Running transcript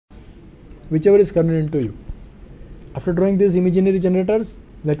whichever is convenient to you. After drawing these imaginary generators,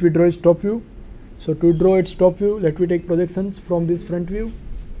 let me draw its top view. So to draw its top view, let me take projections from this front view,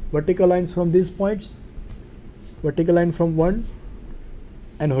 vertical lines from these points, vertical line from 1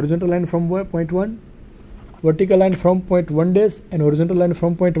 and horizontal line from point 1, vertical line from point 1 dash and horizontal line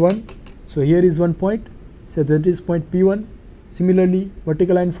from point 1. So here is one point, so that is point P1. Similarly,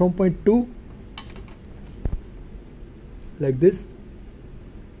 vertical line from point 2 like this,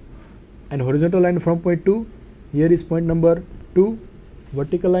 and horizontal line from point 2, here is point number 2,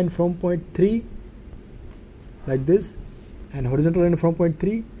 vertical line from point 3 like this, and horizontal line from point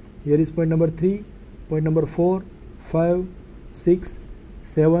 3, here is point number 3, point number 4, 5, 6,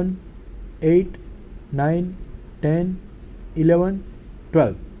 7, 8, 9, 10, 11,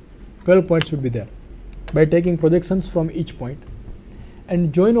 12. 12 points would be there by taking projections from each point,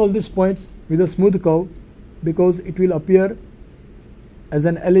 and join all these points with a smooth curve, because it will appear as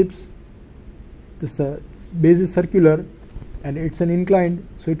an ellipse. This base is circular and it's an inclined,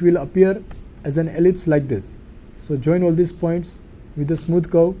 so it will appear as an ellipse like this. So join all these points with a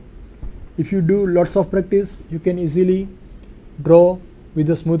smooth curve. If you do lots of practice, you can easily draw with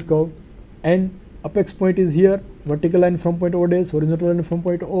a smooth curve. And apex point is here, vertical line from point O dash, horizontal line from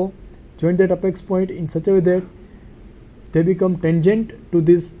point O. Join that apex point in such a way that they become tangent to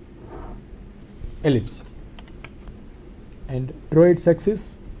this ellipse, and draw its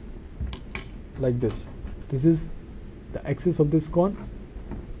axis like this. This is the axis of this cone,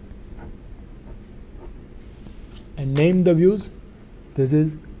 and name the views. This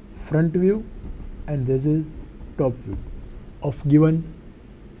is front view and this is top view of given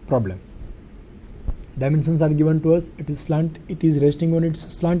problem. Dimensions are given to us. It is slant, it is resting on its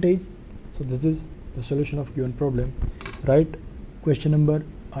slant edge. So this is the solution of given problem. Write question number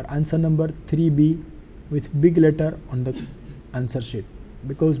or answer number 3B with big letter on the answer sheet,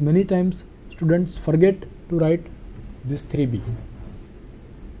 because many times students forget to write this 3B.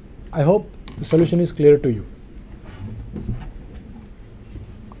 I hope the solution is clear to you.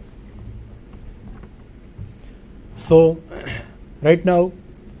 So right now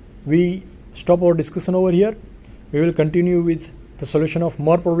we stop our discussion over here. We will continue with the solution of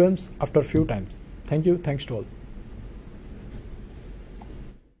more problems after few times. Thank you. Thanks to all.